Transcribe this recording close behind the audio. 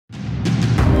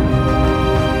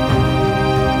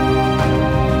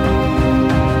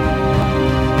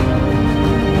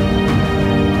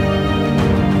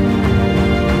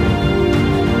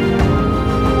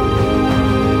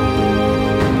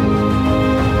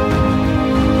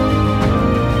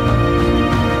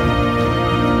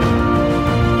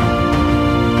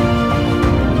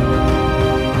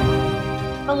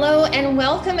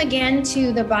again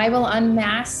to the Bible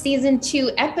Unmasked, Season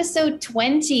 2, Episode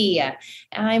 20.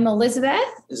 I'm Elizabeth.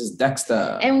 This is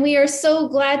Dexter. And we are so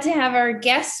glad to have our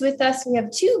guests with us. We have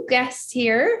two guests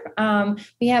here.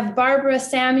 We have Barbara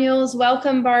Samuels.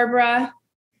 Welcome, Barbara.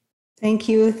 Thank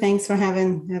you. Thanks for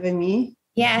having me.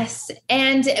 Yes.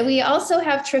 And we also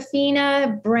have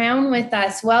Triffina Brown with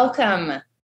us. Welcome.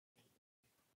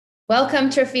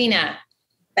 Welcome, Triffina.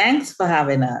 Thanks for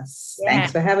having us. Yeah.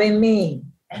 Thanks for having me.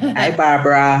 Hi,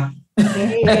 Barbara.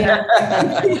 Wait,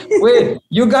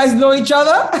 you guys know each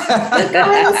other?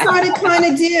 I kind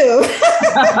of do.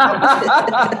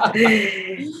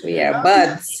 We are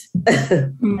buds.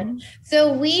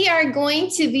 So we are going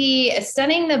to be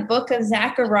studying the book of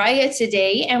Zechariah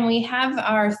today, and we have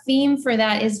our theme for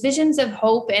that is visions of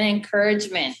hope and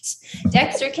encouragement.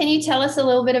 Dexter, can you tell us a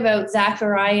little bit about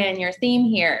Zechariah and your theme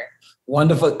here?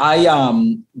 Wonderful.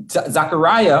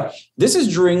 Zachariah, this is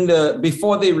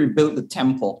before they rebuilt the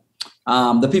temple.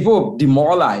 The people were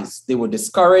demoralized. They were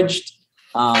discouraged.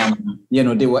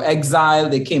 They were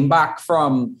exiled. They came back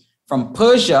from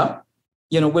Persia,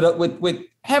 with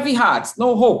heavy hearts,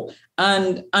 no hope.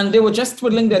 And they were just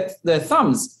twiddling their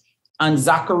thumbs. And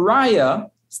Zachariah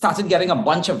started getting a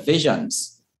bunch of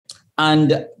visions.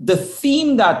 And the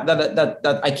theme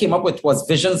that I came up with was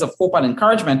visions of hope and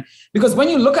encouragement, because when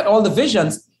you look at all the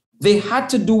visions, they had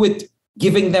to do with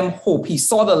giving them hope. He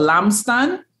saw the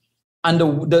lampstand and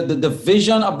the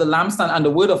vision of the lampstand, and the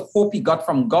word of hope he got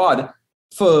from God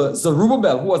for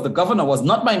Zerubbabel, who was the governor, was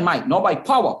not by might, nor by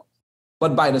power,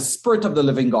 but by the Spirit of the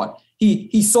living God.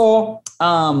 He saw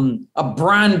a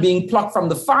brand being plucked from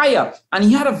the fire, and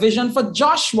he had a vision for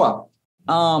Joshua,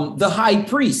 the high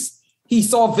priest. He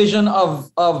saw a vision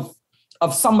of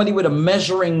somebody with a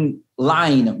measuring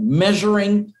line,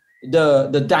 measuring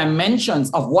the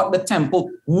dimensions of what the temple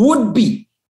would be,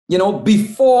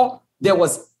 before there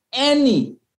was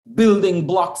any building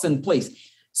blocks in place.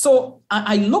 So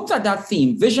I looked at that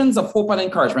theme, visions of hope and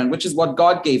encouragement, which is what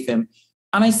God gave him.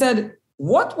 And I said,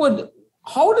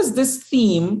 how does this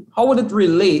theme, how would it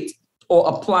relate or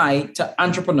apply to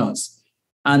entrepreneurs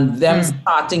and them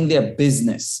starting their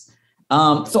business?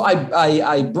 So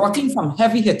I brought in some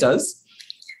heavy hitters.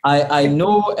 I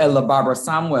know Elder Barbara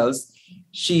Samuels.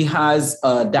 She has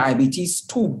a diabetes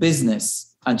 2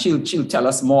 business, and she'll tell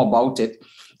us more about it.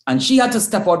 And she had to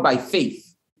step out by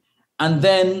faith. And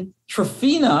then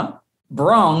Triffina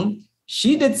Brown,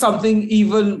 she did something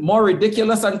even more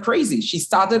ridiculous and crazy. She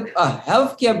started a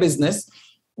healthcare business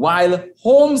while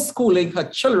homeschooling her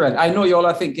children. I know you all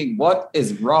are thinking, what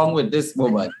is wrong with this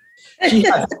woman?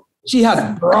 She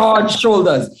has broad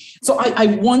shoulders. So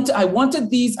I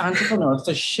wanted these entrepreneurs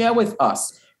to share with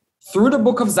us through the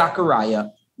book of Zechariah,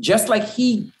 just like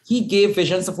he gave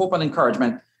visions of hope and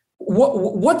encouragement.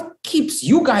 What keeps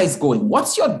you guys going?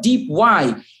 What's your deep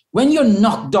why? When you're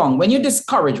knocked down, when you're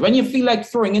discouraged, when you feel like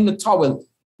throwing in the towel,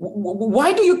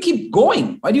 why do you keep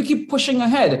going? Why do you keep pushing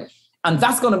ahead? And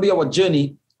that's going to be our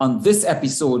journey on this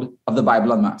episode of the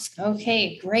Bible Unmasked.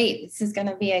 Okay, great. This is going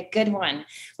to be a good one.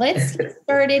 Let's get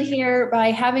started here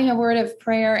by having a word of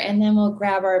prayer, and then we'll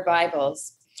grab our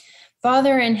Bibles.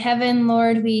 Father in heaven,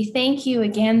 Lord, we thank you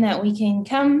again that we can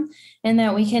come and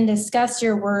that we can discuss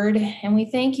your word. And we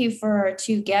thank you for our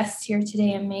two guests here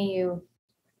today, and may you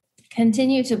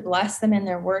continue to bless them in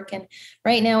their work. And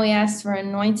right now we ask for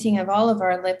anointing of all of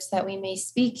our lips, that we may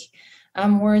speak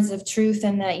words of truth,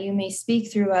 and that you may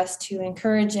speak through us to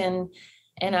encourage and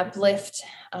uplift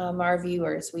our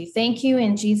viewers. We thank you.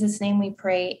 In Jesus' name we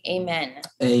pray. Amen.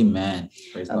 Amen.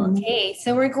 Praise God. Okay,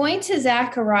 so we're going to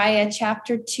Zechariah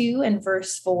chapter 2 and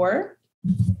verse 4.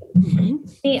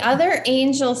 The other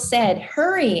angel said,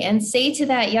 "Hurry and say to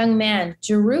that young man,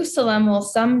 Jerusalem will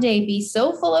someday be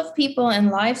so full of people and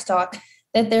livestock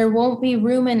that there won't be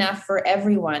room enough for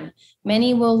everyone.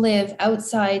 Many will live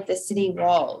outside the city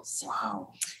walls." Wow.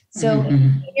 So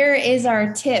here is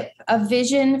our tip, a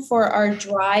vision for our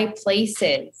dry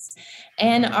places.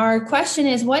 And our question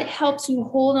is, what helps you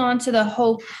hold on to the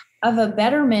hope of a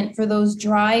betterment for those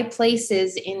dry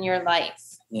places in your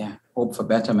life? Yeah, hope for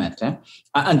betterment.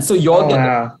 And so you'll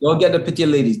get the pity,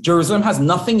 ladies. Jerusalem has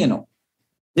nothing,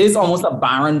 There's almost a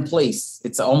barren place.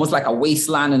 It's almost like a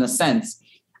wasteland in a sense.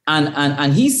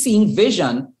 And he's seeing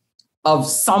vision of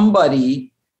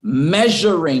somebody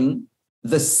measuring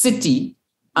the city.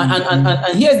 And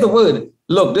here's the word.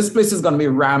 Look, this place is going to be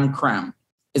ram cram.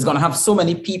 It's going to have so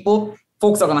many people.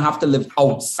 Folks are going to have to live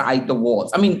outside the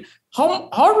walls. I mean,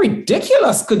 how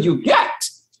ridiculous could you get?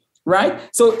 Right?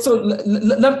 So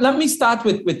let me start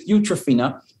with you,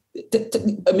 Triffina.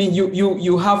 I mean,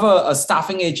 you have a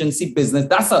staffing agency business.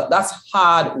 That's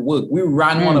hard work. We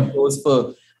ran one of those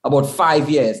for about 5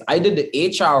 years. I did the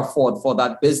HR for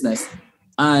that business.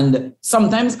 And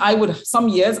sometimes some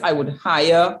years I would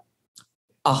hire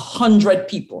 100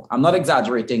 people. I'm not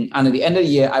exaggerating. And at the end of the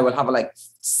year, I would have like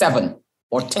 7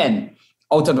 or 10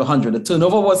 out of the 100. The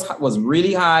turnover was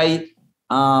really high.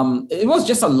 It was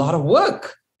just a lot of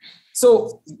work.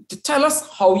 So tell us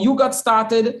how you got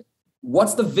started.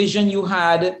 What's the vision you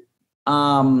had?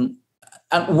 And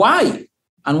why?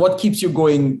 And what keeps you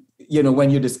going, when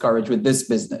you're discouraged with this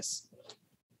business?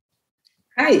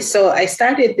 Hi. So I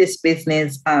started this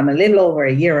business a little over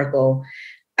a year ago.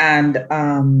 And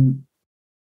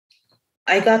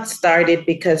I got started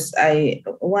because I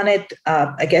wanted,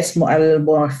 a little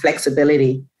more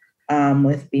flexibility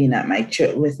with being at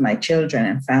with my children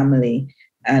and family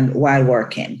and while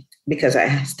working, because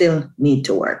I still need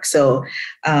to work. So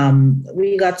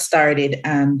we got started,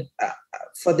 and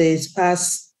for this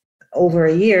past over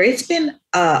a year, it's been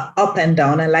up and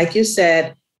down. And like you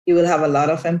said, you will have a lot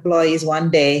of employees one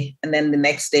day, and then the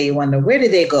next day you wonder, where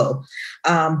did they go?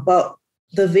 But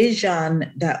the vision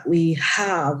that we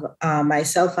have,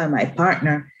 myself and my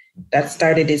partner that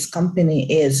started this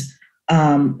company, is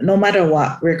no matter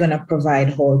what, we're going to provide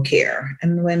whole care.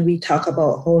 And when we talk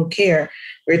about whole care,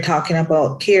 we're talking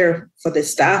about care for the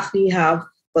staff we have,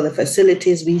 for the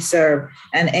facilities we serve,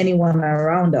 and anyone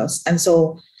around us. And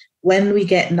so when we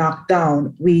get knocked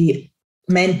down, we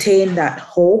maintain that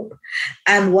hope.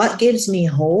 And what gives me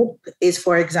hope is,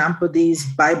 for example, these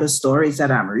Bible stories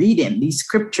that I'm reading, these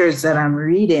scriptures that I'm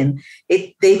reading,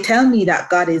 they tell me that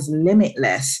God is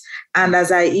limitless. And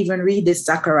as I even read this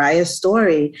Zachariah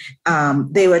story,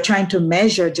 they were trying to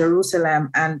measure Jerusalem,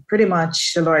 and pretty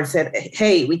much the Lord said,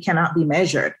 hey, we cannot be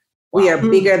measured. Wow. We are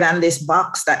bigger than this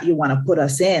box that you want to put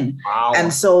us in. Wow.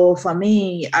 And so for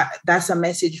me, that's a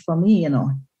message for me,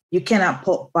 You cannot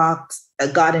put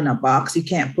God in a box. You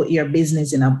can't put your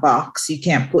business in a box. You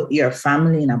can't put your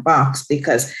family in a box,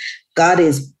 because God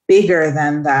is bigger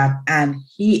than that, and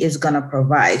He is going to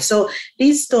provide. So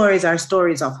these stories are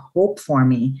stories of hope for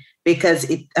me, because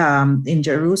in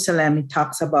Jerusalem, it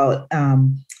talks about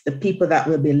the people that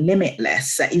will be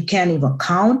limitless, that you can't even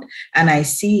count. And I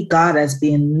see God as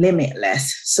being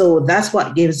limitless. So that's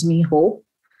what gives me hope.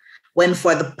 When,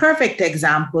 for the perfect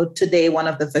example, today one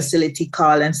of the facility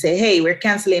called and say, hey, we're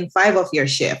canceling 5 of your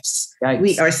shifts.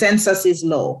 Our census is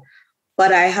low.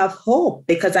 But I have hope,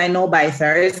 because I know by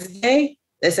Thursday,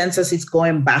 the census is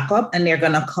going back up and they're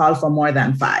going to call for more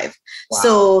than 5. Wow.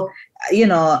 So,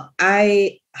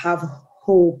 I have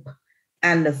hope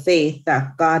and the faith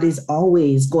that God is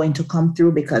always going to come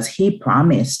through, because He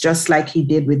promised, just like He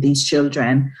did with these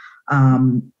children.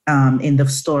 In the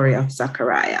story of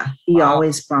Zechariah, He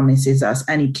always promises us,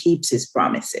 and He keeps His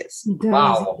promises.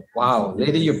 Wow.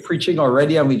 Lady, you're preaching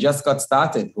already, and we just got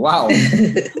started. Wow.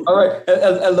 All right,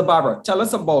 Elder Barbara, tell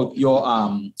us about your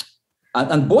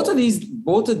and both of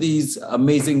these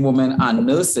amazing women are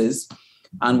nurses.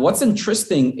 And what's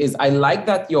interesting is I like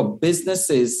that your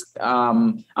businesses,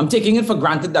 I'm taking it for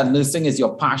granted that nursing is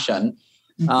your passion.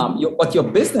 But your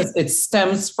business, it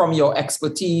stems from your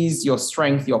expertise, your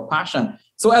strength, your passion.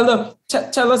 So Elder,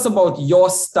 tell us about your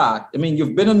start. I mean,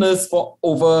 you've been a nurse for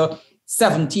over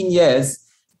 17 years.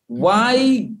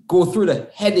 Why go through the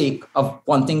headache of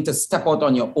wanting to step out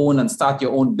on your own and start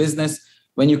your own business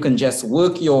when you can just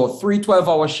work your 3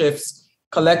 12-hour shifts,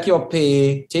 collect your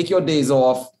pay, take your days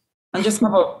off, and just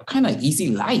have a kind of easy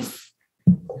life?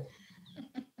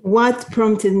 What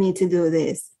prompted me to do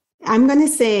this? I'm going to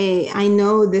say, I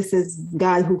know this is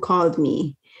God who called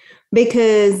me,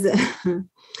 because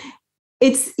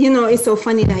it's so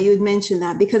funny that you'd mentioned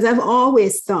that, because I've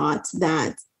always thought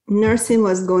that nursing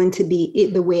was going to be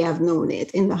it the way I've known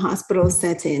it in the hospital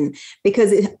setting,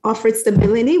 because it offered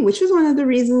stability, which was one of the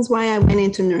reasons why I went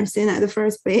into nursing at the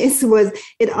first place. Was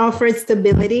it offered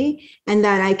stability and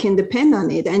that I can depend on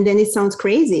it. And then it sounds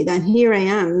crazy that here I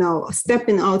am now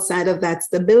stepping outside of that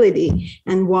stability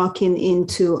and walking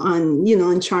into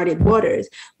uncharted waters.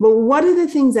 But one of the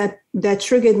things that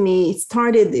triggered me,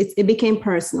 it became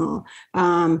personal.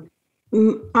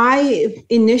 I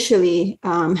initially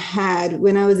had,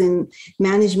 when I was in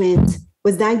management,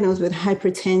 was diagnosed with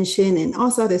hypertension and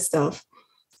all sorts of stuff.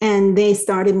 And they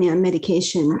started me on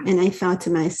medication. And I thought to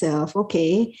myself,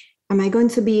 okay, am I going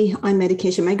to be on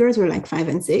medication? My girls were like 5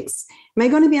 and 6. Am I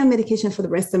going to be on medication for the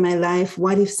rest of my life?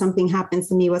 What if something happens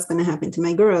to me? What's going to happen to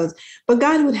my girls? But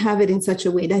God would have it in such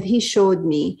a way that He showed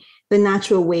me the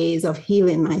natural ways of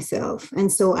healing myself.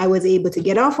 And so I was able to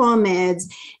get off all meds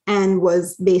and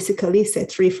was basically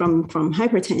set free from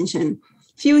hypertension.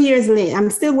 A few years later, I'm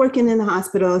still working in the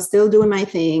hospital, still doing my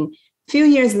thing. A few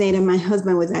years later, my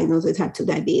husband was diagnosed with type 2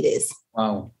 diabetes.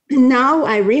 Wow. Now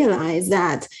I realize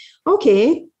that,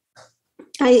 okay,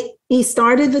 he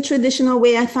started the traditional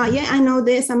way. I thought, yeah, I know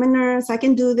this. I'm a nurse. I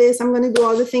can do this. I'm going to do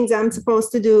all the things I'm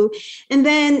supposed to do. And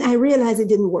then I realized it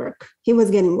didn't work. He was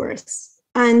getting worse.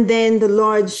 And then the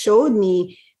Lord showed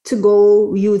me to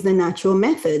go use the natural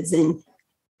methods. And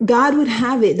God would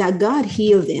have it that God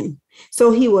healed him.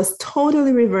 So he was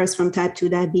totally reversed from type 2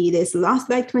 diabetes, lost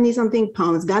like 20 something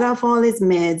pounds, got off all his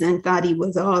meds and thought he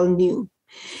was all new.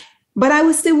 But I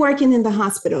was still working in the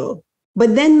hospital.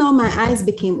 But then now my eyes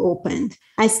became opened.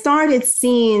 I started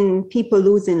seeing people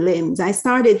losing limbs. I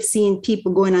started seeing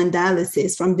people going on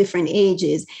dialysis from different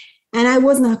ages. And I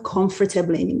was not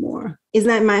comfortable anymore. It's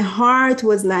like my heart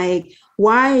was like,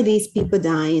 why are these people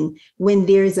dying when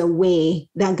there's a way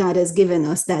that God has given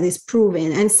us that is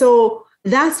proven? And so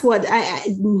that's what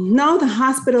now the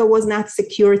hospital was not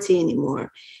security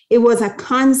anymore. It was a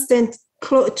constant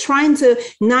trying to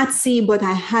not see, but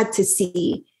I had to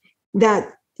see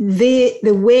that the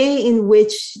way in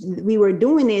which we were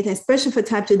doing it, especially for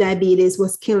type 2 diabetes,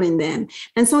 was killing them.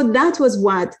 And so that was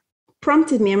what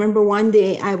prompted me. I remember one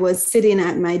day I was sitting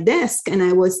at my desk and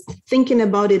I was thinking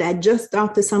about it. I just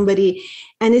talked to somebody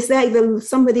and it's like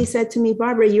somebody said to me,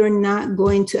 Barbara, you're not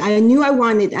going to, I knew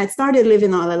I started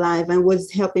living all alive and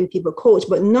was helping people coach,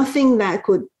 but nothing that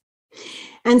could.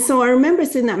 And so I remember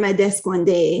sitting at my desk one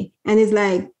day and it's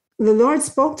like, the Lord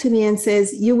spoke to me and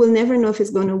says, you will never know if it's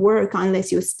going to work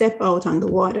unless you step out on the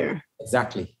water.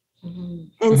 Exactly.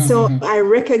 And so I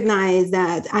recognized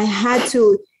that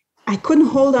I couldn't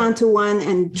hold on to one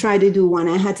and try to do one.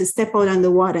 I had to step out on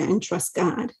the water and trust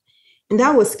God. And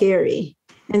that was scary.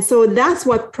 And so that's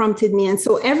what prompted me. And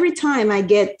so every time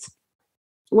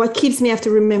what keeps me, I have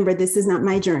to remember this is not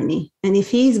my journey. And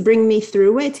if he's bring me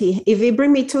through it, if he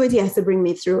bring me to it, he has to bring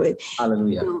me through it.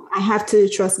 Hallelujah. I have to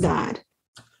trust God.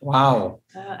 Wow.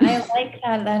 I like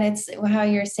that it's how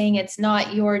you're saying it's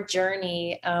not your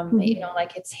journey,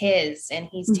 like it's his and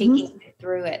he's taking you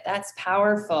through it. That's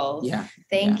powerful. Yeah.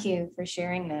 Thank you for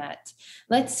sharing that.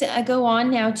 Let's go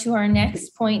on now to our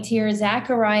next point here,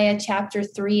 Zechariah chapter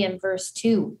 3 and verse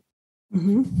 2.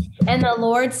 And the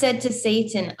Lord said to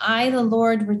Satan, I, the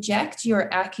Lord, reject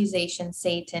your accusation,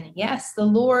 Satan. Yes, the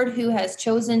Lord who has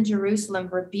chosen Jerusalem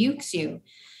rebukes you.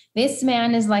 This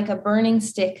man is like a burning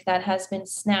stick that has been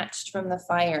snatched from the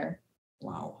fire.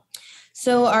 Wow.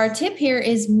 So our tip here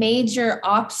is major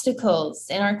obstacles.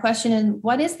 And our question is,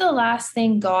 what is the last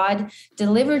thing God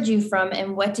delivered you from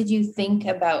and what did you think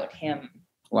about him?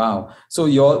 Wow. So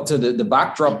the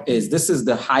backdrop is this is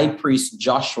the high priest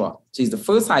Joshua. So he's the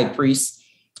first high priest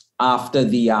after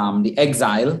the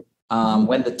exile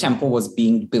when the temple was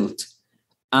being built.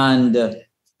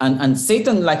 And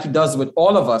Satan, like he does with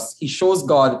all of us, he shows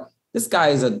God, this guy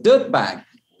is a dirtbag.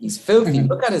 He's filthy.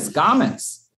 Look at his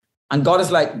garments. And God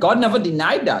is like, God never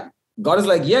denied that. God is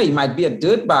like, yeah, he might be a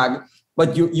dirtbag,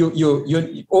 but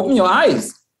you open your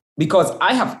eyes because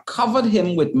I have covered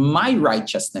him with my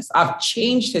righteousness. I've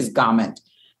changed his garment.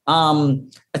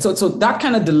 So that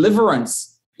kind of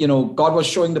deliverance, God was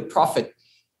showing the prophet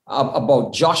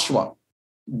about Joshua,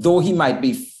 though he might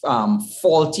be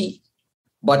faulty,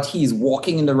 but he's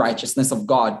walking in the righteousness of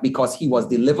God because he was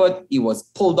delivered. He was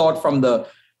pulled out from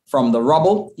the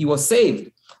rubble. He was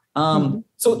saved.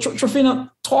 So Triffina,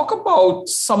 talk about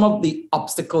some of the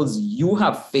obstacles you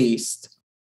have faced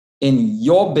in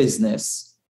your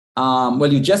business.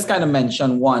 Well, you just kind of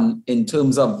mentioned one in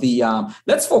terms of the,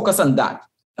 let's focus on that.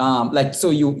 So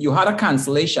you had a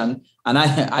cancellation and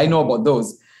I know about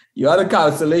those. You had a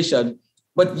cancellation,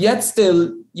 but yet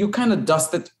still you kind of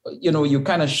dusted, you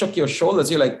kind of shook your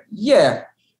shoulders. You're like, yeah,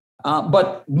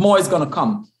 but more is going to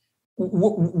come.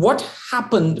 What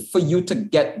happened for you to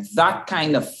get that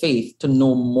kind of faith to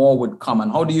know more would come?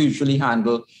 And how do you usually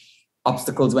handle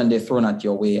obstacles when they're thrown at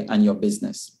your way and your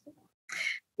business?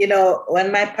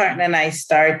 When my partner and I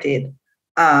started,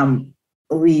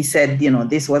 we said,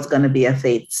 this was going to be a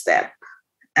faith step.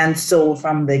 And so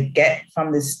from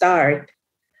the start,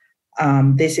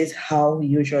 this is how we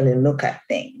usually look at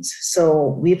things. So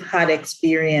we've had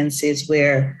experiences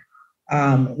where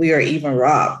we are even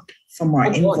robbed from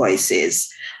our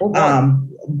invoices.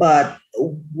 But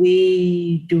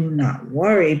we do not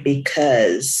worry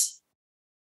because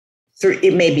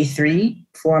it may be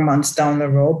 3-4 months down the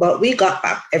road, but we got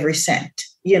back every cent.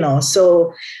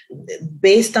 So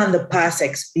based on the past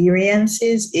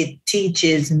experiences, it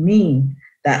teaches me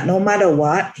that no matter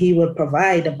what, he will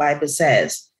provide. The Bible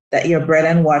says that your bread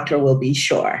and water will be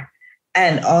sure.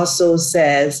 And also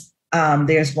says,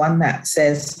 there's one that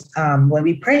says, when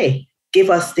we pray, give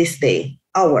us this day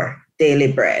our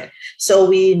daily bread. So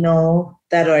we know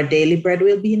that our daily bread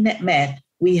will be met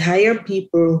we hire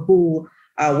people who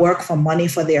work for money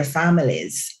for their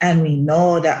families, and we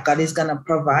know that God is going to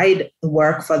provide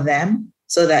work for them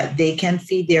so that they can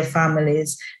feed their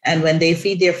families. And when they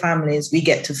feed their families, we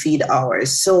get to feed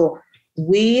ours. So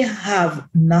we have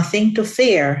nothing to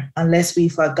fear unless we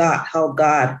forgot how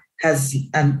God has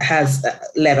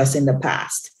led us in the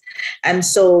past. And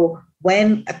so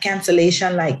when a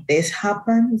cancellation like this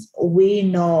happens, we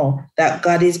know that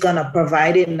God is going to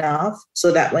provide enough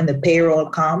so that when the payroll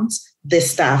comes, the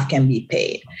staff can be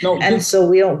paid. So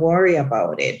we don't worry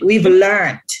about it. We've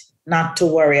learned not to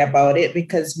worry about it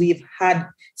because we've had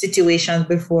situations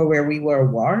before where we were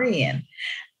worrying.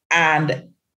 And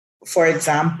for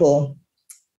example,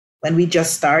 when we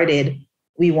just started,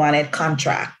 we wanted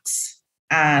contracts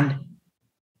and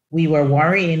we were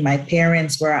worrying. My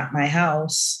parents were at my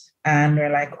house and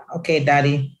they're like, okay,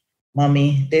 Daddy,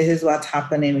 Mommy, this is what's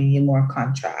happening. We need more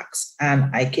contracts. And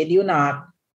I kid you not,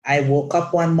 I woke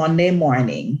up one Monday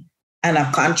morning and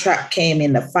a contract came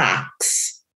in the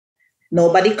fax.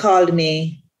 Nobody called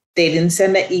me. They didn't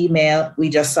send an email. We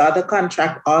just saw the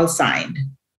contract all signed.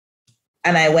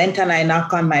 And I went and I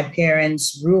knocked on my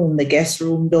parents' room, the guest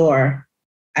room door.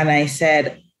 And I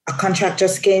said, a contract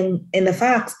just came in the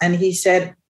fax. And he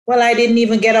said, well, I didn't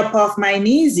even get up off my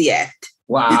knees yet.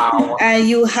 Wow. And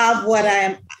you have what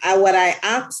I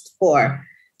asked for.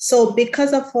 So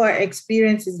because of our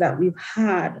experiences that we've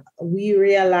had, we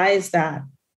realize that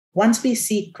once we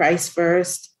seek Christ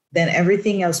first, then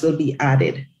everything else will be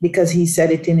added because he said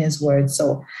it in his word.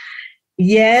 So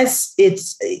yes,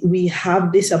 we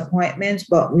have disappointments,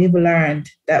 but we've learned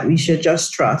that we should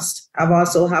just trust. I've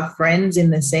also have friends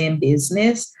in the same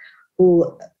business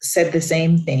who said the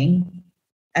same thing.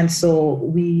 And so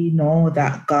we know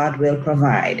that God will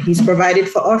provide. He's provided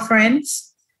for our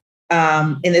friends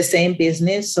in the same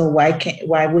business. So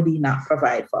why would he not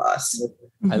provide for us?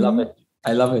 I love it.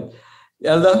 I love it.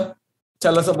 Elder,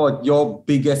 tell us about your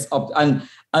biggest and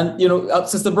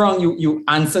Sister Brown, you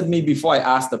answered me before I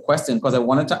asked the question because I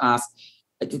wanted to ask,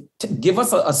 give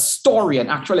us a story, an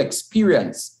actual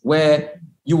experience where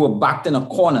you were backed in a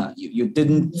corner. You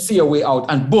didn't see a way out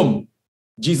and boom,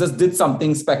 Jesus did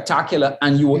something spectacular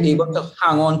and you were able to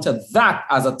hang on to that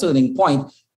as a turning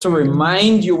point to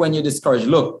remind you when you're discouraged,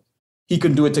 look, he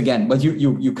can do it again. But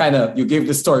you gave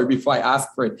the story before I asked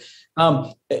for it.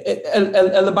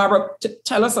 Elder Barbara,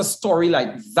 tell us a story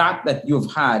like that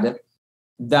you've had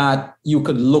that you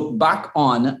could look back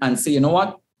on and say, you know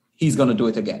what, he's going to do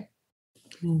it again.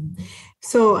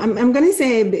 So I'm going to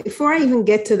say, before I even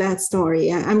get to that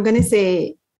story, I'm going to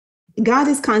say, God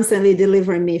is constantly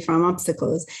delivering me from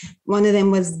obstacles. One of them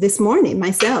was this morning,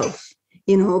 myself,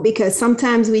 because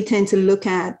sometimes we tend to look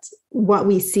at what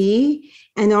we see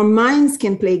and our minds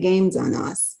can play games on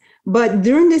us. But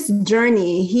during this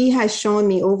journey, he has shown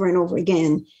me over and over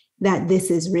again that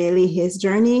this is really his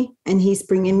journey and he's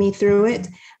bringing me through it.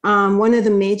 One of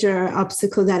the major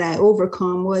obstacles that I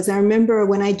overcome was, I remember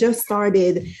when I just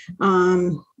started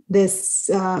this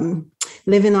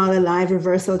Living All Alive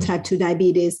Reversal Type 2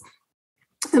 Diabetes,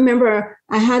 I remember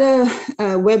I had a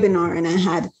webinar and I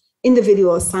had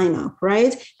individuals sign up,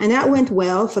 right? And that went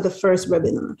well for the first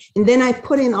webinar. And then I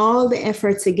put in all the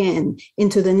efforts again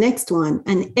into the next one,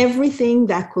 and everything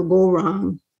that could go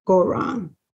wrong.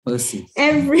 Let's see.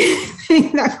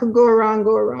 Everything that could go wrong.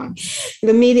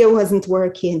 The media wasn't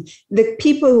working. The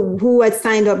people who had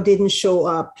signed up didn't show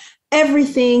up.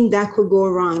 Everything that could go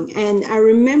wrong. And I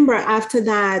remember after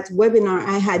that webinar,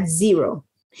 I had zero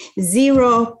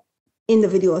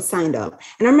individuals signed up.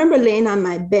 And I remember laying on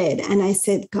my bed and I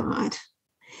said, God,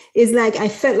 it's like I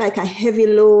felt like a heavy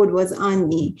load was on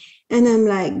me. And I'm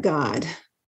like, God,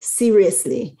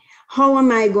 seriously, how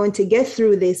am I going to get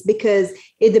through this? Because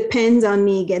it depends on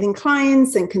me getting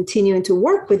clients and continuing to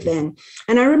work with them.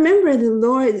 And I remember the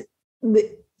Lord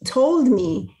told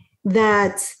me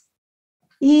that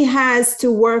he has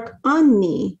to work on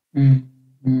me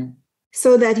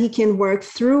so that he can work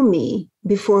through me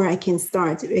before I can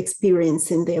start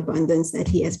experiencing the abundance that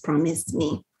he has promised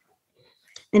me.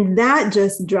 And that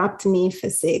just dropped me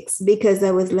for 6 because I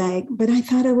was like, but I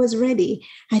thought I was ready.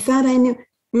 I thought I knew.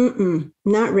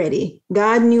 Not ready.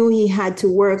 God knew he had to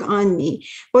work on me.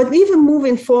 But even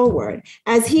moving forward,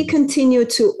 as he continued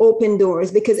to open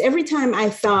doors, because every time I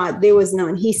thought there was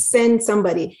none, he sent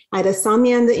somebody, either saw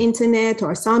me on the internet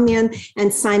or saw me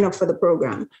and signed up for the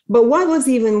program. But what was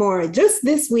even more, just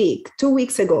this week, 2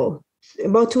 weeks ago,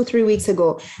 about 2-3 weeks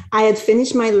ago, I had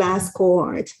finished my last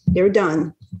cohort. They're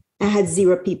done. I had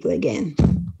 0 people again.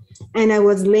 And I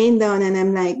was laying down and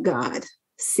I'm like, God,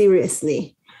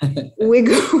 seriously. We're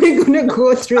going to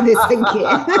go through this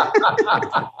again.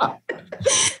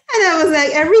 And I was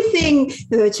like, everything,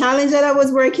 the challenge that I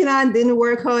was working on didn't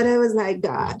work out. I was like,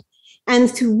 God.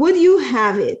 And would you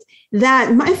have it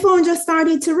that my phone just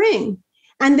started to ring?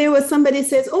 And there was somebody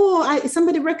says,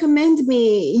 somebody recommend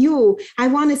me you. I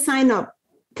want to sign up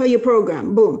for your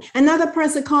program. Boom. Another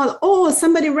person called,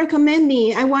 somebody recommend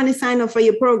me. I want to sign up for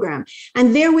your program.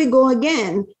 And there we go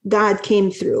again. God came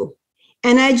through.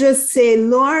 And I just say,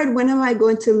 Lord, when am I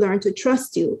going to learn to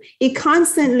trust you? It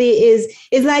constantly is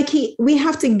like we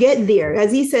have to get there.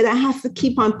 As he said, I have to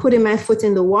keep on putting my foot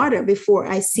in the water before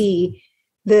I see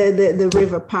the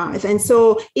river path. And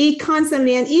so he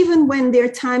constantly, and even when there are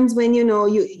times when,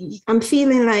 I'm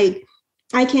feeling like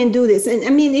I can't do this. And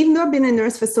I mean, even though I've been a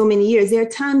nurse for so many years, there are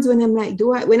times when I'm like,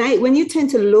 when you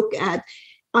tend to look at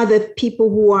other people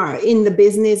who are in the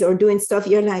business or doing stuff,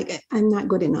 you're like, I'm not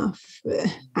good enough.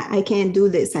 I can't do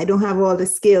this. I don't have all the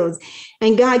skills.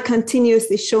 And God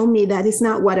continuously showed me that it's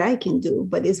not what I can do,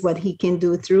 but it's what he can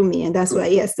do through me. And that's why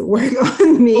he has to work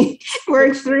on me,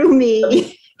 work through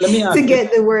me. To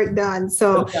get the work done.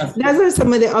 So those are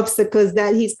some of the obstacles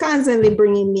that he's constantly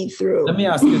bringing me through. Let me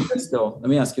ask you this though.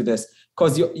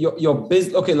 Because your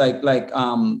business, okay, like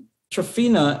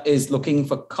Triffina is looking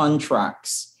for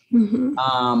contracts.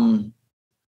 Mm-hmm.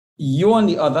 You, on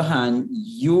the other hand,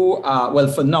 you are, well,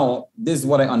 for now, this is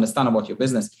what I understand about your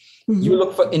business. Mm-hmm. You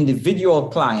look for individual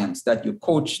clients that you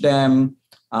coach them.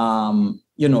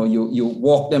 You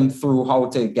walk them through how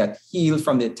to get healed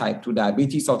from their type 2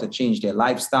 diabetes, how to change their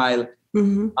lifestyle.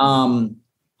 Mm-hmm.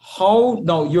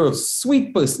 Now you're a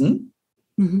sweet person.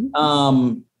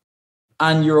 Mm-hmm.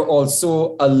 And you're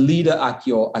also a leader at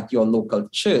your local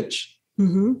church.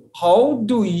 Mm-hmm. How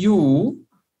do you,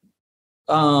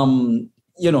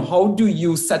 how do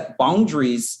you set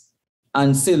boundaries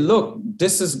and say, look,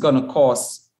 this is going to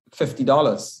cost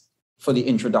 $50 for the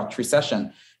introductory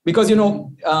session? Because,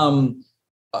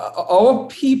 our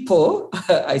people,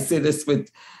 I say this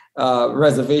with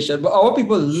reservation, but our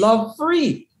people love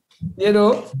free.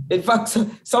 In fact,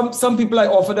 some people, I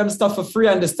offer them stuff for free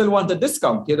and they still want a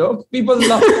discount. People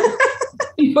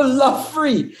love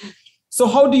free. So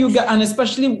how do you get, and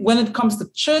especially when it comes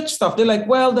to church stuff, they're like,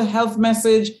 well, the health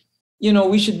message,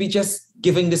 we should be just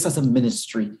giving this as a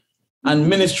ministry, and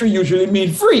ministry usually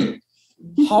means free.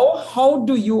 How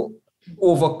do you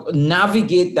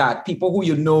navigate that? People who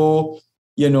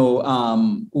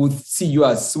who see you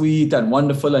as sweet and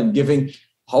wonderful and giving.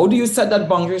 How do you set that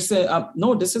boundary? Say,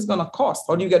 no, this is going to cost.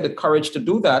 How do you get the courage to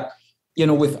do that,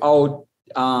 without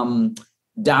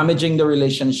damaging the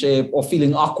relationship or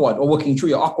feeling awkward or working through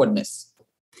your awkwardness?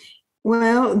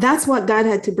 Well, that's what God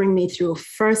had to bring me through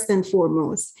first and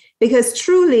foremost, because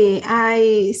truly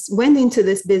I went into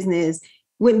this business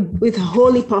with a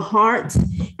whole heap of heart.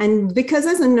 And because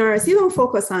as a nurse, you don't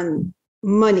focus on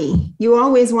money. You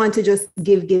always want to just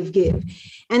give.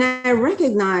 And I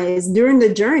recognized during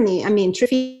the journey,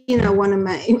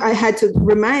 Triffina, I had to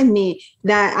remind me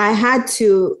that I had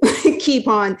to keep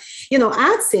on,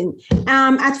 asking.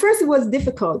 At first it was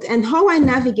difficult, and how I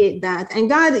navigate that. And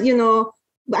God,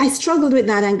 I struggled with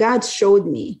that, and God showed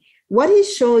me. What he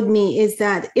showed me is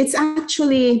that it's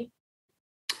actually,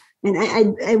 and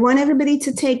I want everybody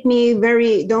to take me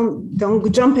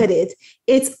don't jump at it.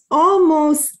 It's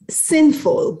almost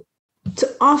sinful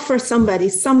to offer somebody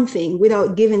something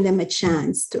without giving them a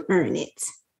chance to earn it.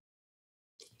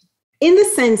 In the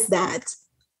sense that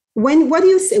what do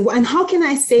you say? And how can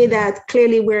I say that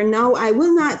clearly where now I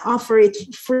will not offer it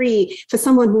free for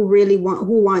someone who really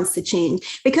wants to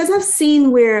change? Because I've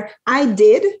seen where I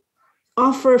did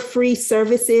offer free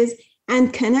services.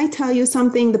 And can I tell you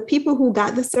something? The people who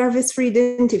got the service free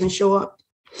didn't even show up.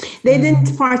 They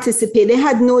didn't participate. They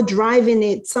had no drive in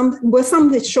it. Some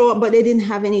that show up, but they didn't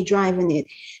have any drive in it.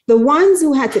 The ones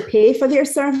who had to pay for their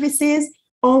services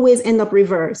always end up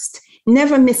reversed.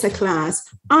 Never miss a class,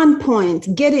 on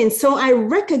point, get in. So I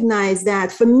recognize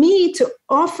that for me to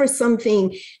offer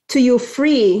something to you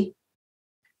free,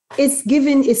 it's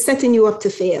setting you up to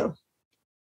fail.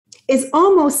 It's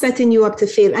almost setting you up to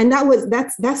fail. And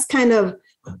that's kind of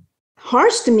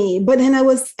harsh to me. But then I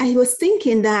was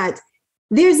thinking that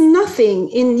there's nothing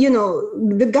in,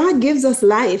 the God gives us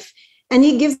life and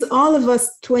he gives all of us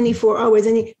 24 hours,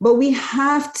 but we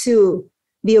have to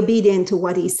be obedient to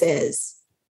what he says.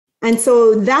 And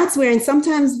so that's where, and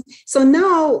sometimes, so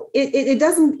now it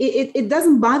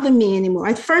doesn't bother me anymore.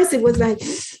 At first it was like,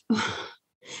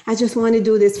 I just want to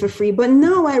do this for free. But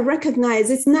no, I recognize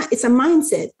it's a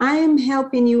mindset. I am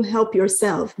helping you help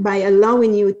yourself by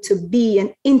allowing you to be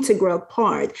an integral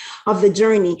part of the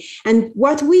journey. And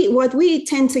what we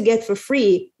tend to get for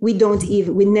free, we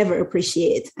never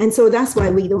appreciate. And so that's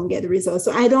why we don't get the results.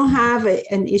 So I don't have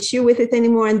an issue with it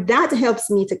anymore. And that helps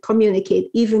me to communicate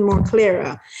even more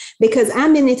clearer, because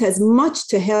I'm in it as much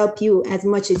to help you as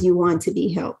much as you want to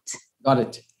be helped. Got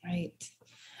it. Right.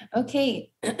 Okay,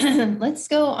 let's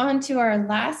go on to our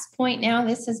last point now.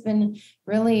 This has been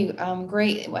really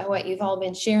great, what you've all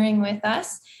been sharing with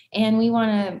us. And we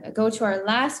want to go to our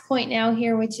last point now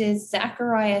here, which is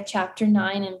Zechariah chapter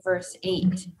 9 and verse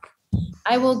 8.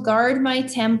 I will guard my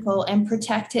temple and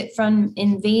protect it from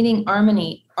invading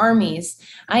armies.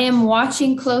 I am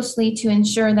watching closely to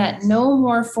ensure that no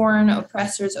more foreign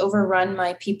oppressors overrun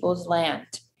my people's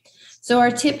land. So our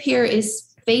tip here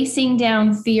is facing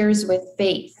down fears with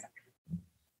faith.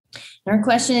 Our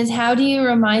question is, how do you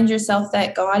remind yourself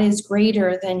that God is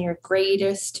greater than your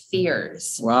greatest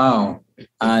fears? Wow.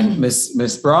 And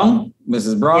Mrs. Brown,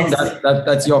 yes.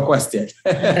 that's your question.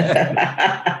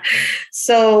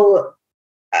 So,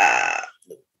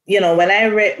 when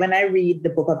I read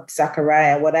the book of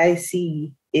Zechariah, what I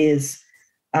see is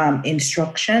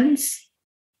instructions.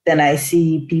 Then I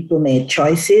see people made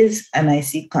choices, and I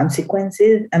see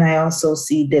consequences, and I also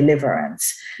see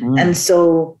deliverance. And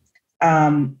so,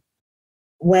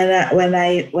 when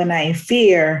I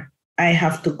fear, I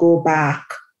have to go back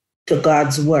to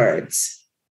God's words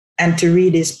and to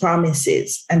read his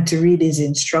promises and to read his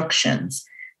instructions,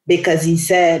 because he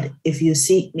said, if you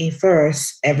seek me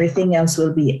first, everything else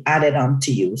will be added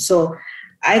unto you. So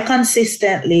I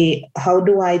consistently, how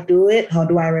do I do it? How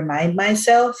do I remind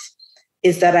myself?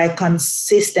 Is that I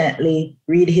consistently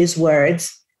read his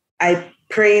words. I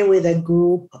pray with a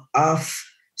group of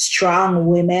strong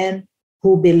women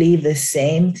who believe the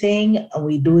same thing.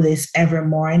 We do this every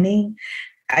morning.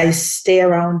 I stay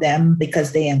around them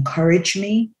because they encourage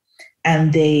me.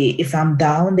 And if I'm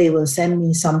down, they will send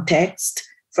me some text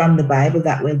from the Bible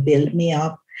that will build me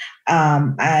up.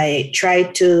 I try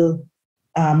to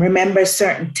remember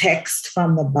certain texts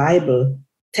from the Bible,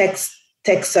 texts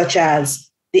such as,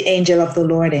 the angel of the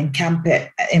Lord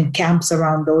encamps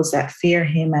around those that fear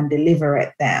him and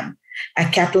delivereth them. A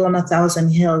cattle on 1,000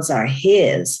 hills are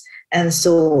his. And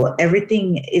so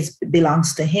everything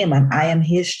belongs to him, and I am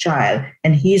his child,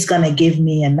 and he's going to give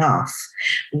me enough.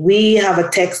 We have a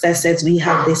text that says we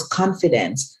have this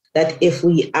confidence that if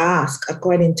we ask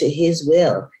according to his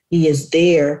will, he is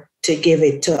there to give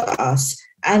it to us.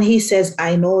 And he says,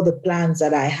 I know the plans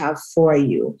that I have for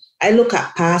you. I look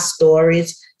at past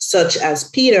stories such as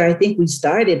Peter. I think we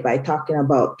started by talking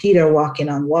about Peter walking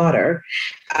on water,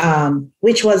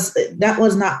 that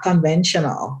was not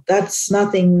conventional. That's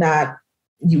nothing that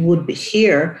you would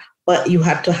hear, but you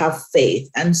had to have faith.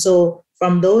 And so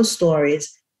from those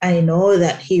stories, I know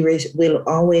that he will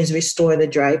always restore the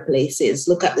dry places.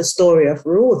 Look at the story of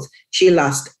Ruth. She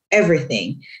lost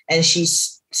everything and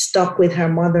she's stuck with her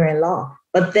mother-in-law.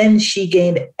 But then she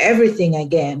gained everything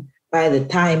again by the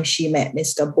time she met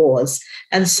Mr. Boaz.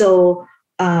 And so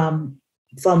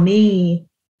for me,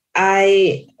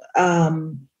 I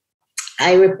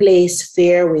replace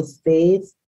fear with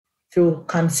faith through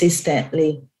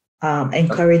consistently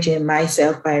encouraging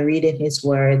myself by reading his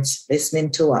words,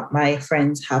 listening to what my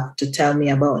friends have to tell me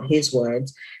about his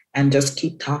words, and just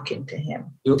keep talking to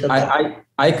him.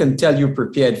 I can tell you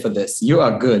prepared for this. You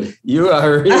are good. You are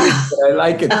really good. I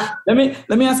like it.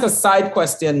 Let me ask a side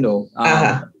question though.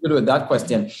 With that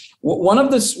question, one of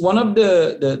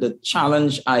the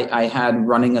challenge I had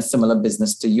running a similar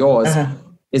business to yours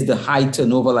is the high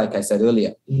turnover, like I said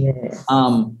earlier. Yes.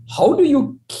 How do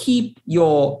you keep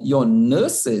your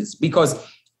nurses? Because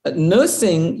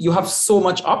nursing, you have so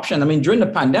much option. I mean, during the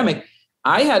pandemic,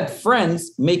 I had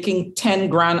friends making 10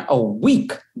 grand a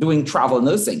week doing travel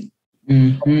nursing.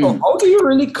 Mm-hmm. So how do you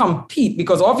really compete?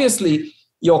 Because obviously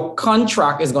your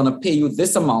contract is going to pay you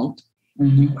this amount.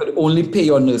 Mm-hmm. You could only pay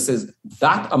your nurses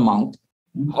that amount.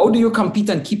 Mm-hmm. How do you compete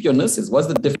and keep your nurses? What's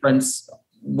the difference?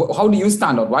 How do you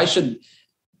stand out?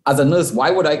 As a nurse, why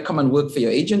would I come and work for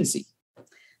your agency?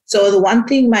 So the one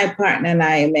thing my partner and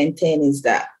I maintain is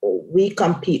that we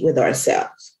compete with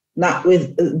ourselves,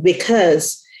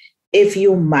 because if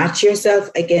you match yourself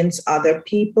against other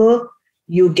people,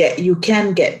 you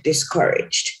can get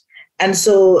discouraged. And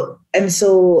so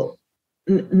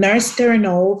nurse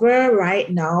turnover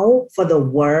right now for the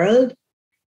world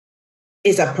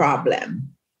is a problem.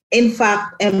 In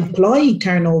fact, employee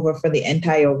turnover for the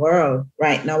entire world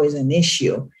right now is an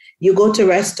issue. You go to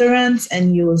restaurants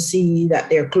and you'll see that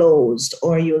they're closed,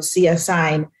 or you'll see a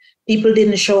sign, People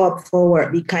didn't show up for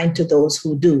work. Be kind to those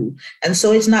who do. And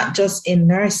so it's not just in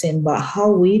nursing, but how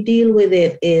we deal with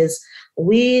it is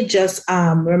we just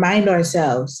remind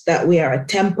ourselves that we are a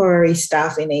temporary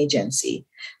staffing agency.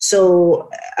 So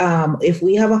if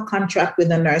we have a contract with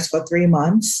a nurse for 3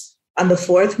 months, on the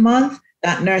 4th month,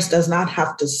 that nurse does not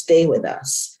have to stay with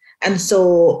us. And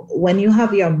so when you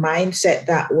have your mindset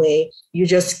that way, you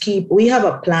just we have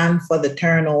a plan for the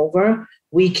turnover.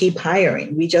 We keep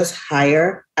hiring. We just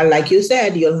hire. And like you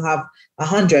said, you'll have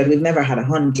 100. We've never had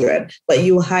 100, but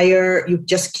you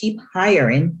just keep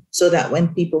hiring so that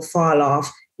when people fall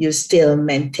off, you still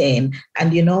maintain.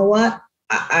 And you know what?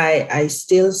 I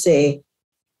still say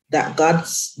that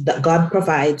God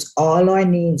provides all our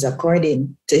needs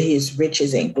according to his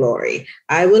riches and glory.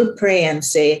 I will pray and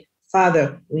say,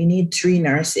 Father, we need 3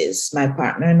 nurses. My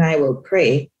partner and I will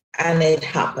pray, and it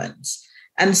happens.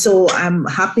 And so I'm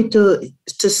happy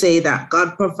to say that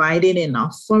God provided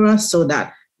enough for us so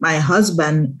that my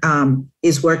husband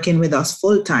is working with us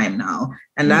full time now.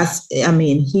 And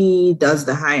he does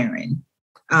the hiring.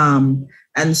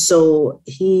 And so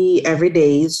he every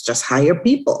day is just hire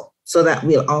people so that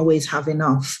we'll always have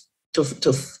enough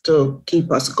to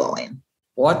keep us going.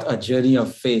 What a journey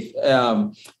of faith.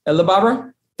 Elder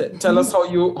Barbara, tell us how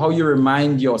you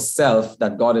remind yourself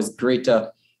that God is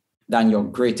greater than your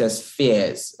greatest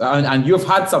fears. And you've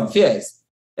had some fears,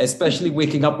 especially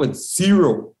waking up with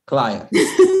 0 clients.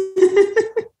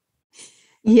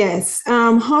 Yes.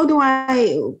 How do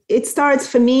it starts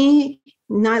for me,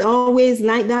 not always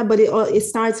like that, but it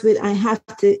starts with, I have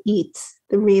to eat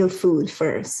the real food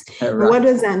first. Right. What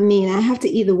does that mean? I have to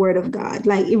eat the word of God.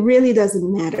 Like, it really doesn't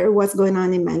matter what's going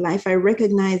on in my life. I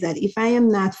recognize that if I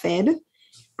am not fed,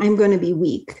 I'm going to be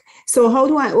weak. So how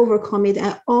do I overcome it?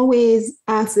 I always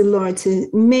ask the Lord to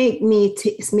make me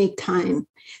make time.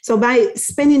 So by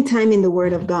spending time in the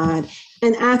word of God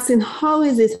and asking, how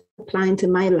is this applying to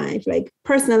my life? Like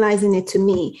personalizing it to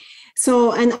me.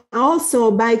 So, and also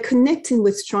by connecting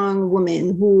with strong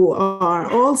women who are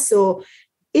also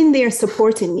in there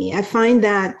supporting me. I find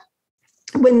that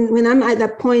when I'm at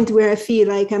that point where I feel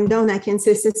like I'm down, I can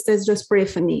say, sisters, just pray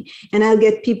for me. And I'll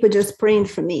get people just praying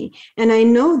for me. And I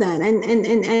know that.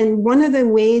 And one of the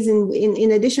ways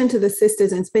in addition to the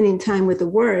sisters and spending time with the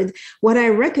word, what I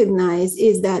recognize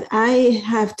is that I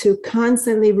have to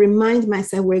constantly remind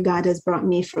myself where God has brought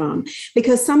me from.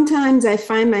 Because sometimes I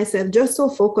find myself just so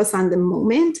focused on the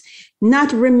moment,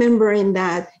 not remembering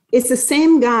that it's the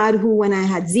same God who, when I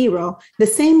had 0, the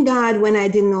same God when I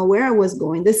didn't know where I was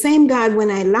going, the same God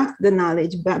when I lacked the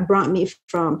knowledge that brought me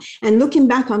from. And looking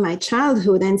back on my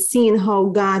childhood and seeing how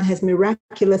God has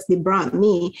miraculously brought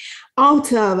me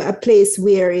out of a place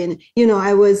wherein,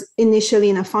 I was initially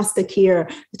in a foster care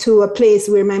to a place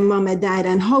where my mom had died,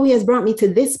 and how he has brought me to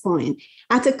this point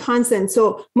at a constant.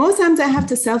 So most times I have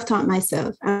to self-taught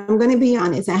myself. I'm going to be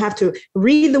honest. I have to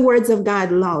read the words of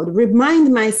God loud,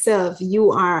 remind myself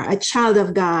you are a child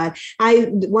of God.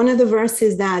 One of the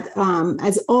verses that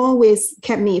has always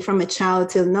kept me from a child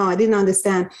till now, I didn't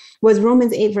understand, was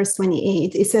Romans 8, verse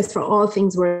 28. It says, for all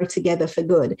things work together for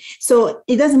good. So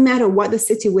it doesn't matter what the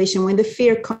situation, when the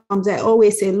fear comes, I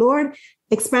always say, Lord,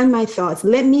 expand my thoughts.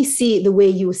 Let me see it the way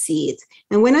you see it.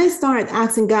 And when I start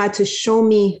asking God to show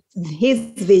me his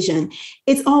vision,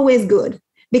 it's always good,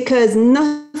 because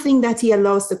nothing that he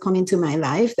allows to come into my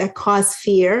life that cause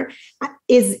fear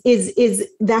is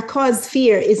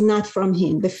not from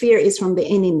him. The fear is from the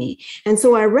enemy. And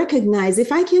so I recognize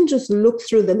if I can just look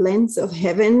through the lens of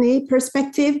heavenly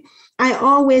perspective, I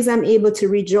always am able to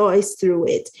rejoice through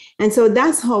it. And so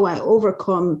that's how I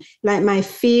overcome like my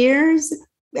fears,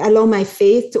 allow my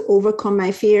faith to overcome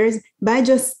my fears by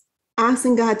just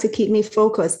asking God to keep me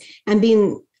focused and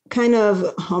being kind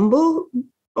of humble.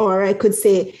 Or I could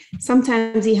say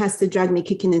sometimes he has to drag me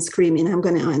kicking and screaming, I'm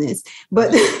going to be honest,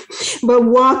 but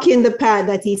walking the path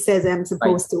that he says I'm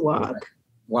supposed to walk.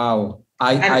 Wow.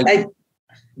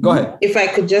 Go ahead. If I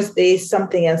could just say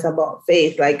something else about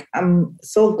faith, like I'm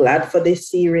so glad for this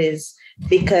series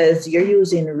because you're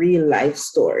using real life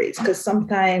stories. Because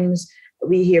sometimes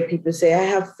we hear people say, I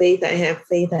have faith,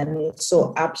 and it's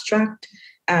so abstract,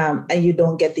 and you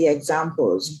don't get the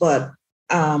examples. But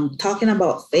talking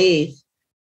about faith,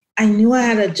 I knew I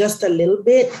had to adjust a little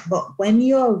bit, but when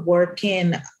you're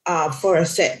working for a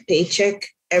set paycheck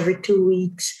every 2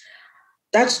 weeks,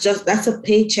 that's a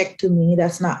paycheck to me.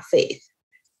 That's not faith.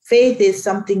 Faith is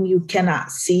something you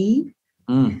cannot see,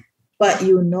 but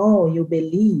you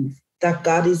believe that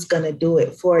God is going to do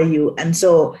it for you. And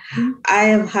so I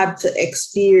have had to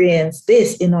experience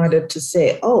this in order to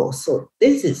say, oh, so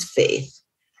this is faith.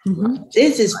 Mm-hmm.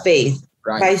 This is faith.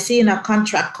 by seeing a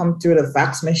contract come through the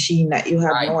fax machine that you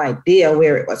have no idea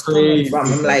where it was coming from.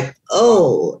 I'm like,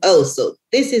 so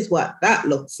this is what that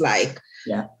looks like.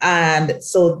 Yeah. And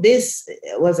so this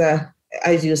was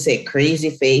as you say, crazy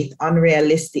faith,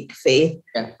 unrealistic faith.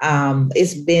 Yeah.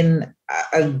 It's been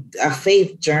a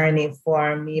faith journey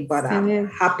for me, but I'm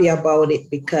happy about it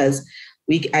because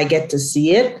I get to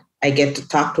see it. I get to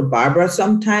talk to Barbara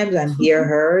sometimes and hear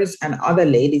hers and other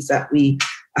ladies that we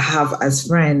have as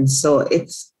friends. So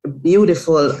it's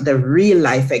beautiful, the real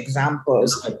life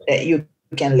examples that you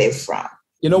can live from.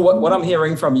 You know what I'm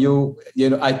hearing from you,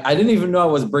 I didn't even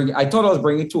know I thought I was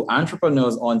bringing two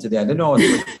entrepreneurs on today. I didn't know I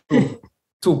was bringing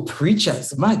two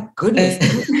preachers. My goodness.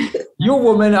 You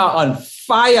women are on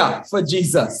fire for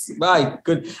Jesus. My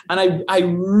good. And I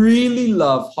really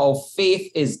love how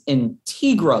faith is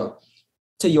integral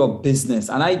to your business.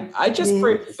 And I just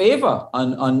pray favor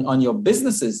on your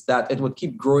businesses, that it would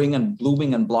keep growing and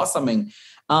blooming and blossoming.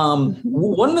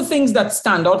 One of the things that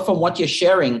stand out from what you're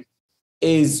sharing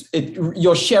is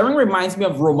your sharing reminds me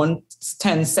of Romans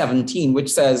 10:17, which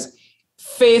says,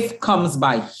 faith comes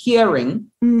by hearing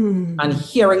and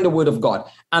hearing the word of God.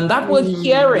 And that word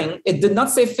hearing, it did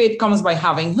not say faith comes by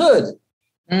having heard.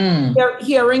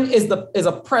 Hearing is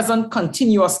a present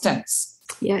continuous tense.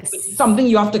 Yes. It's something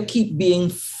you have to keep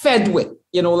being fed with,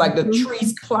 like the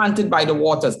trees planted by the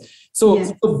waters. So,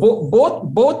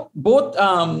 both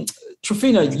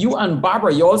Triffina, you and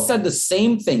Barbara, you all said the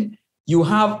same thing. You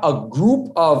have a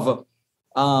group of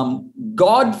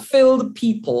God-filled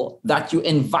people that you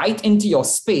invite into your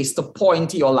space to pour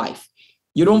into your life.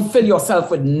 You don't fill yourself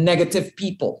with negative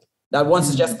people that wants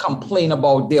to just complain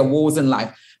about their woes in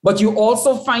life. But you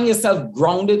also find yourself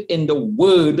grounded in the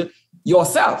word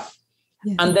yourself.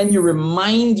 Yes. And then you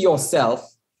remind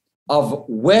yourself of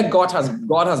where God has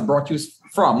brought you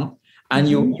from. And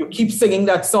you keep singing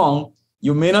that song.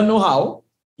 You may not know how,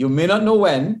 you may not know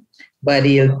when, but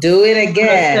he'll do it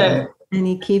again. And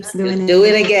he keeps doing it. Do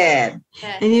it again.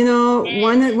 And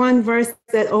one verse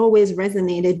that always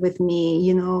resonated with me,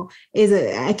 is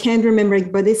I can't remember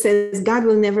it, but it says, God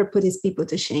will never put his people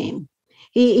to shame.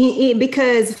 He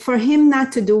because for him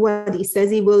not to do what he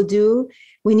says he will do,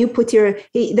 when you put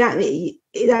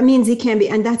that means he can be,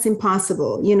 and that's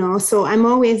impossible, So I'm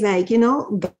always like,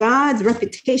 God's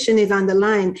reputation is on the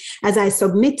line as I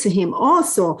submit to him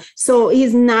also. So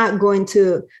he's not going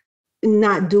to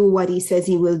not do what he says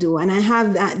he will do. And I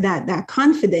have that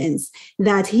confidence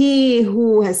that he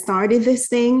who has started this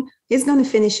thing is going to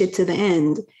finish it to the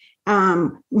end.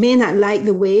 May not like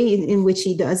the way in which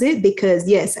he does it, because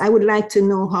yes, I would like to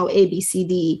know how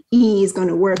ABCDE is going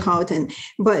to work out.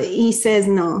 But he says,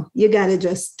 no, you got to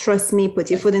just trust me, put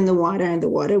your foot in the water and the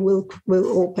water will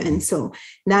open. So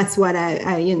that's what I've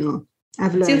learned.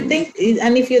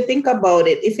 If you think about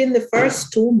it, if in the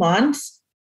first 2 months,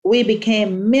 we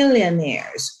became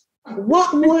millionaires,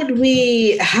 what would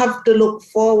we have to look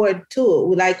forward to?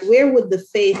 Like, where would the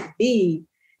faith be?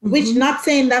 Which, not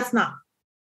saying that's not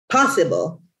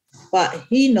possible, but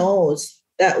he knows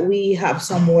that we have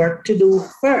some work to do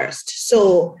first.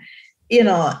 So,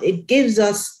 it gives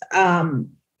us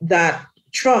that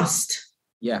trust.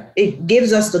 Yeah. It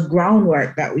gives us the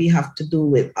groundwork that we have to do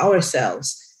with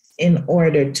ourselves in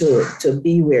order to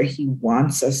be where he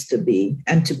wants us to be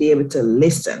and to be able to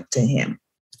listen to him.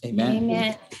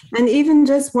 Amen. And even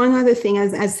just one other thing,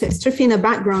 as Triffina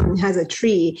background has a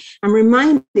tree, I'm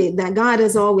reminded that God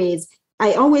has always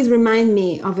remind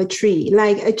me of a tree.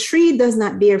 Like, a tree does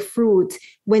not bear fruit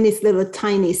when it's little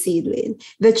tiny seedling.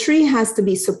 The tree has to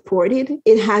be supported.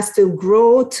 It has to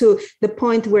grow to the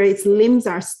point where its limbs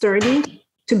are sturdy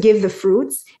to give the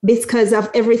fruits because of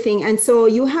everything. And so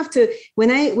you have to,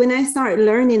 when I start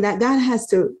learning that God has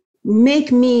to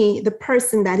make me the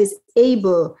person that is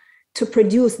able to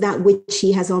produce that which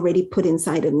he has already put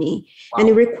inside of me. Wow. And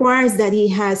it requires that he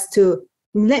has to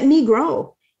let me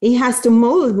grow. He has to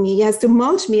mold me, he has to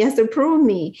mulch me, he has to prune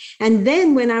me. And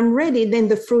then when I'm ready, then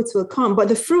the fruits will come. But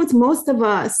the fruits, most of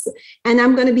us, and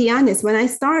I'm going to be honest, when I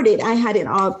started, I had it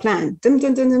all planned.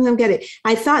 Get it.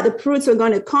 I thought the fruits were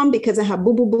going to come because I have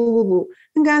boo, boo, boo, boo, boo.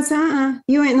 And God said,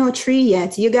 you ain't no tree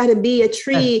yet. You got to be a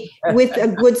tree with a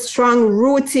good, strong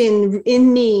rooting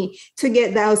in me to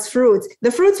get those fruits.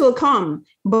 The fruits will come,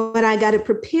 but I got to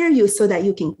prepare you so that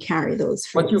you can carry those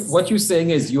fruits. What you're saying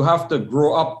is you have to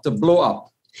grow up to blow up.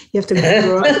 You have to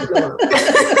grow up to blow up.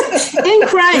 In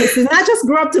Christ. It's not just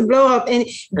grow up to blow up, and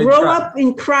grow up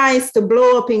in Christ to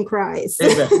blow up in Christ.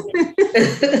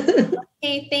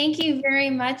 Hey, thank you very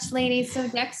much, ladies. So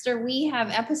Dexter, we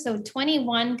have episode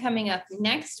 21 coming up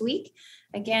next week.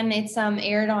 Again, it's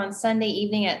aired on Sunday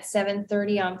evening at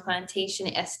 7:30 on Plantation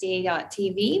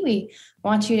psdatv. We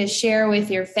want you to share with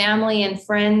your family and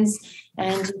friends,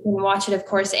 and you can watch it, of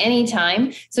course,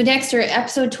 anytime. So Dexter,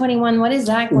 episode 21, what is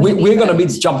that going to be? We're going to be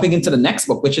jumping into the next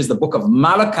book, which is the book of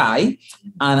Malachi.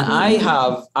 And I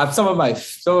have some of my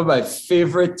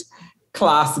favorite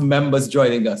class members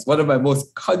joining us. One of my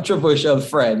most controversial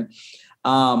friends,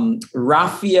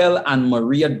 Raphael and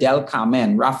Maria del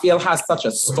Carmen. Raphael has such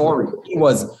a story. He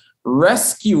was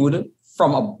rescued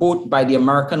from a boat by the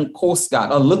American Coast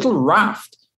Guard, a little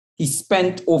raft. He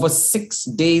spent over 6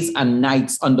 days and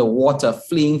nights underwater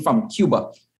fleeing from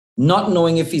Cuba, not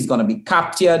knowing if he's going to be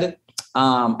captured.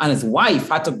 And his wife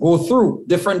had to go through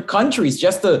different countries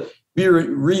just to be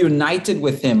reunited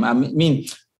with him. I mean,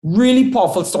 really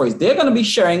powerful stories. They're going to be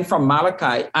sharing from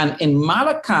Malachi. And in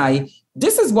Malachi,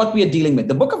 this is what we are dealing with.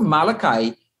 The book of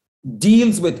Malachi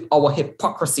deals with our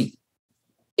hypocrisy,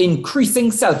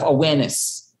 increasing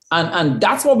self-awareness. And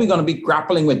that's what we're going to be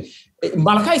grappling with.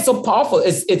 Malachi is so powerful.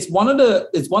 It's one of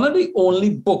the only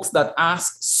books that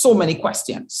asks so many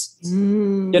questions.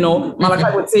 You know,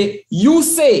 Malachi would say, you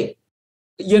say,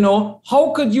 you know,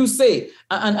 how could you say?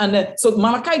 And so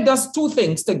Malachi does two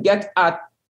things to get at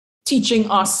teaching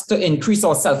us to increase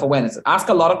our self-awareness. Ask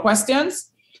a lot of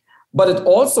questions, but it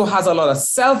also has a lot of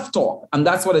self-talk. And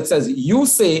that's what it says. You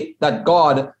say that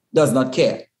God does not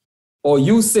care. Or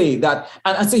you say that,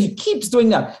 and so he keeps doing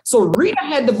that. So read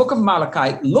ahead the book of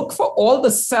Malachi, look for all the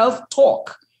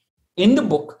self-talk in the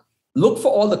book, look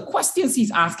for all the questions he's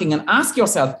asking, and ask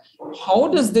yourself, how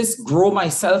does this grow my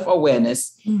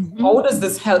self-awareness? How does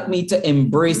this help me to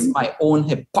embrace my own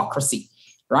hypocrisy?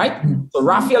 Right? So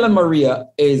Raphael and Maria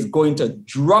is going to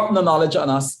drop the knowledge on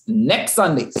us next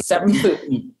Sunday,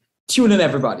 7:30. Tune in,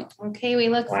 everybody. Okay, we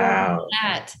look forward to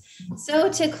that. So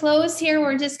to close here,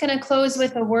 we're just going to close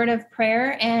with a word of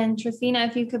prayer. And Triffina,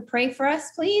 if you could pray for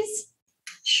us, please.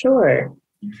 Sure.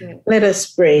 Thank you. Let us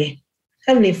pray.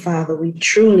 Heavenly Father, we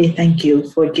truly thank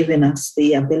you for giving us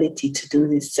the ability to do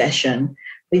this session.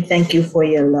 We thank you for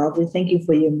your love. We thank you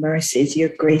for your mercies, your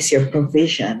grace, your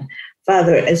provision.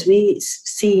 Father, as we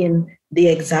see in the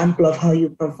example of how you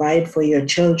provide for your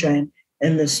children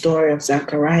in the story of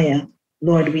Zechariah,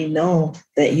 Lord, we know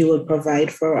that you will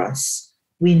provide for us.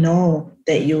 We know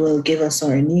that you will give us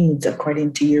our needs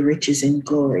according to your riches in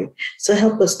glory. So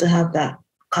help us to have that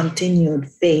continued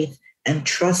faith and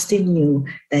trust in you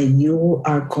that you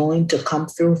are going to come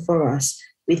through for us.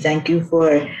 We thank you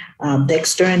for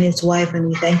Dexter and his wife, and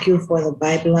we thank you for the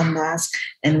Bible Unmasked,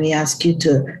 and we ask you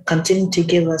to continue to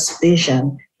give us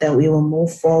vision that we will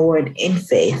move forward in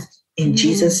faith. In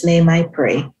Jesus' name I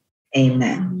pray.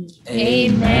 Amen.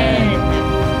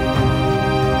 Amen.